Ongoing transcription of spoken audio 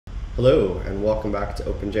Hello and welcome back to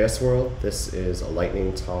OpenJS World. This is a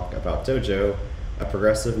lightning talk about Dojo, a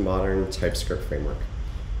progressive modern TypeScript framework.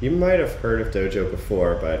 You might have heard of Dojo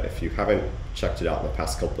before, but if you haven't checked it out in the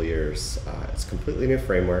past couple of years, it's a completely new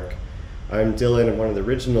framework. I'm Dylan, I'm one of the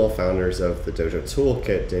original founders of the Dojo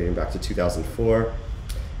toolkit dating back to 2004,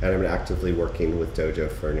 and I've been actively working with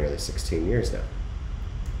Dojo for nearly 16 years now.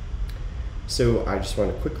 So I just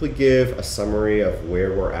want to quickly give a summary of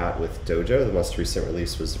where we're at with Dojo. The most recent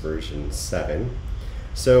release was version 7.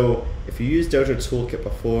 So if you used Dojo Toolkit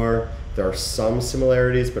before, there are some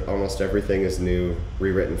similarities, but almost everything is new,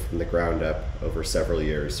 rewritten from the ground up over several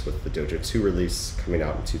years, with the Dojo 2 release coming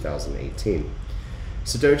out in 2018.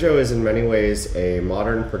 So Dojo is in many ways a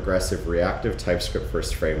modern, progressive, reactive TypeScript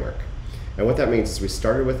first framework. And what that means is we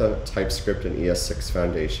started with a TypeScript and ES6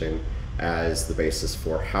 foundation as the basis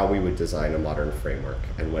for how we would design a modern framework,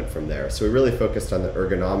 and went from there. So we really focused on the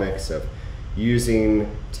ergonomics of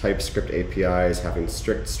using TypeScript APIs, having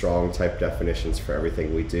strict, strong type definitions for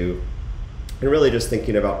everything we do, and really just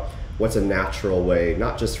thinking about what's a natural way,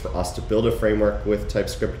 not just for us to build a framework with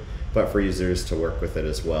TypeScript, but for users to work with it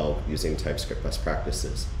as well using TypeScript best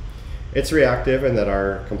practices. It's reactive in that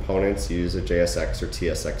our components use a JSX or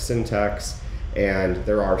TSX syntax, and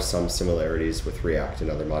there are some similarities with React and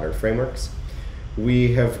other modern frameworks.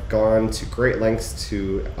 We have gone to great lengths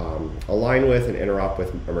to align with and interop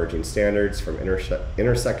with emerging standards, from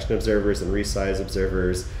intersection observers and resize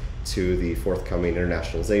observers to the forthcoming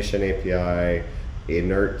internationalization API,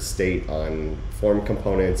 inert state on form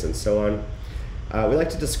components, and so on. We like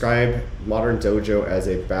to describe modern Dojo as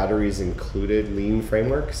a batteries included lean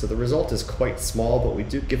framework. So the result is quite small, but we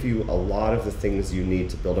do give you a lot of the things you need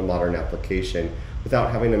to build a modern application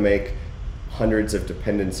without having to make hundreds of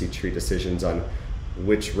dependency tree decisions on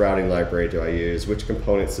which routing library do I use, which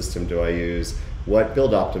component system do I use, what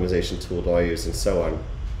build optimization tool do I use, and so on.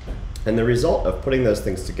 And the result of putting those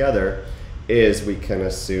things together is we can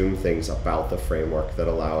assume things about the framework that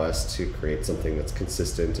allow us to create something that's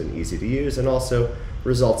consistent and easy to use, and also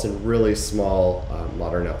results in really small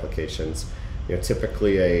modern applications. You know,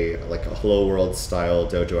 typically like a Hello World style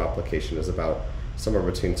Dojo application is about somewhere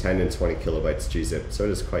between 10 and 20 kilobytes gzip, so it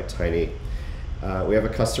is quite tiny. We have a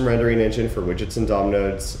custom rendering engine for widgets and DOM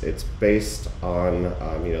nodes. It's based on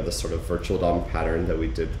the sort of virtual DOM pattern that we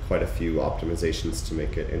did quite a few optimizations to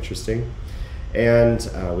make it interesting. And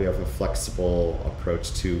we have a flexible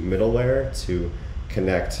approach to middleware to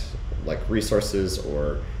connect like resources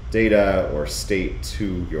or data or state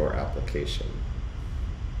to your application.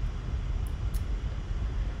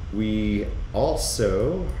 We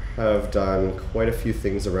also have done quite a few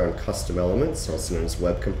things around custom elements, also known as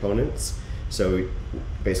web components. So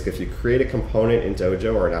basically, if you create a component in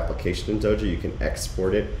Dojo or an application in Dojo, you can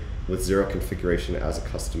export it with zero configuration as a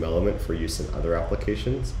custom element for use in other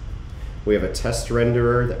applications. We have a test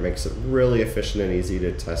renderer that makes it really efficient and easy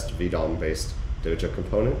to test VDOM-based Dojo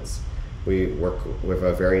components. We work with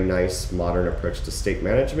a very nice modern approach to state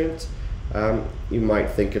management. You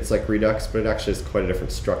might think it's like Redux, but it actually is quite a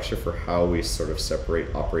different structure for how we sort of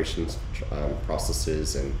separate operations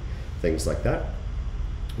processes and things like that.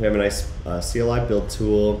 We have a nice CLI build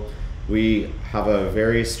tool. We have a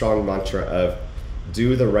very strong mantra of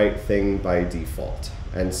do the right thing by default.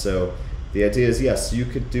 And so the idea is, yes, you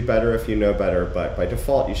could do better if you know better, but by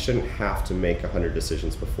default, you shouldn't have to make 100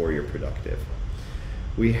 decisions before you're productive.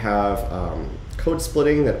 We have code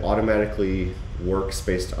splitting that automatically works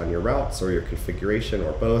based on your routes or your configuration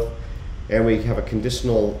or both. And we have a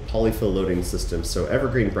conditional polyfill loading system, so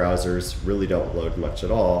evergreen browsers really don't load much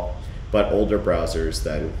at all, but older browsers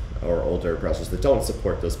that don't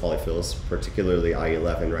support those polyfills, particularly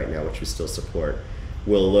IE11 right now, which we still support,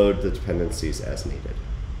 will load the dependencies as needed.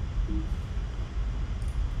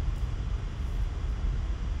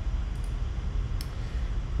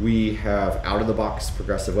 We have out-of-the-box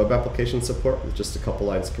progressive web application support with just a couple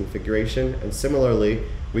lines of configuration. And similarly,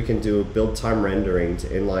 we can do build time rendering to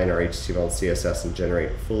inline our HTML and CSS and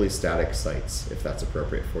generate fully static sites if that's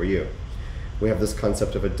appropriate for you. We have this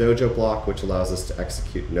concept of a Dojo block, which allows us to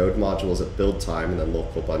execute node modules at build time and then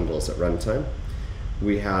local bundles at runtime.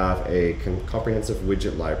 We have a comprehensive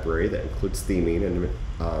widget library that includes theming,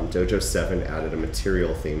 and Dojo 7 added a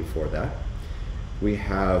material theme for that. We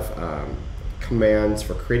have commands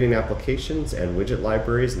for creating applications and widget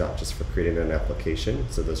libraries, not just for creating an application.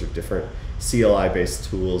 So those are different CLI-based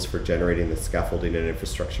tools for generating the scaffolding and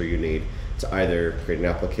infrastructure you need to either create an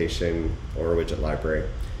application or a widget library.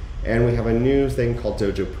 And we have a new thing called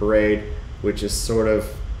Dojo Parade, which is sort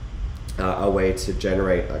of a way to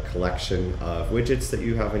generate a collection of widgets that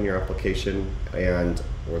you have in your application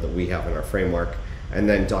or that we have in our framework, and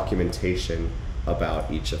then documentation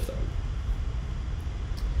about each of them.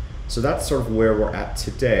 So that's sort of where we're at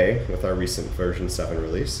today with our recent version 7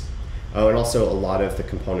 release. Oh, and also a lot of the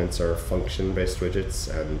components are function-based widgets,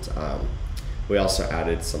 and we also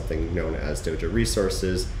added something known as Dojo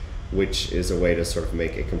resources, which is a way to sort of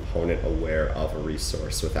make a component aware of a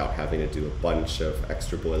resource without having to do a bunch of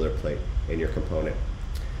extra boilerplate in your component.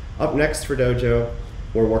 Up next for Dojo,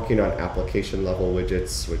 we're working on application level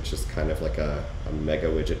widgets, which is kind of like a mega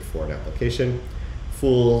widget for an application.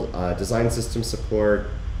 Full design system support.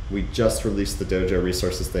 We just released the Dojo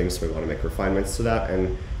resources thing, so we want to make refinements to that,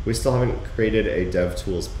 and we still haven't created a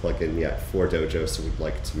DevTools plugin yet for Dojo, so we'd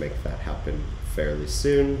like to make that happen fairly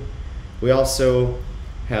soon. We also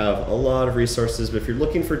have a lot of resources, but if you're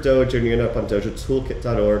looking for Dojo and you end up on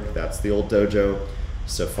dojotoolkit.org, that's the old Dojo,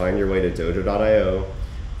 so find your way to dojo.io.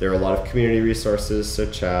 There are a lot of community resources, so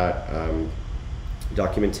chat,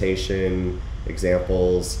 documentation,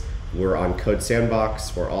 examples. We're on Code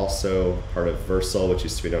Sandbox. We're also part of Versal, which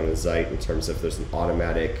used to be known as Zeit, in terms of there's an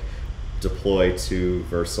automatic deploy to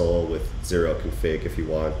Versal with 0 config if you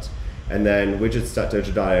want. And then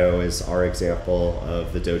widgets.dojo.io is our example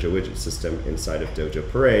of the Dojo widget system inside of Dojo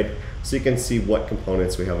Parade, so you can see what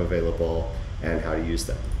components we have available and how to use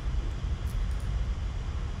them.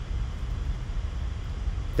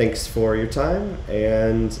 Thanks for your time,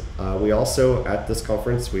 and we also, at this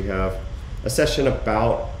conference, we have a session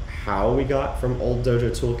about how we got from old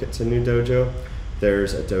Dojo toolkit to new Dojo.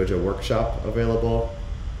 There's a Dojo workshop available.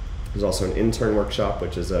 There's also an intern workshop,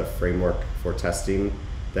 which is a framework for testing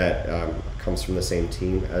that comes from the same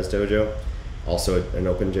team as Dojo. Also an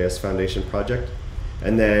OpenJS Foundation project.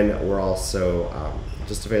 And then we're also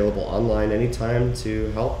just available online anytime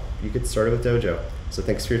to help you get started with Dojo. So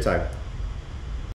thanks for your time.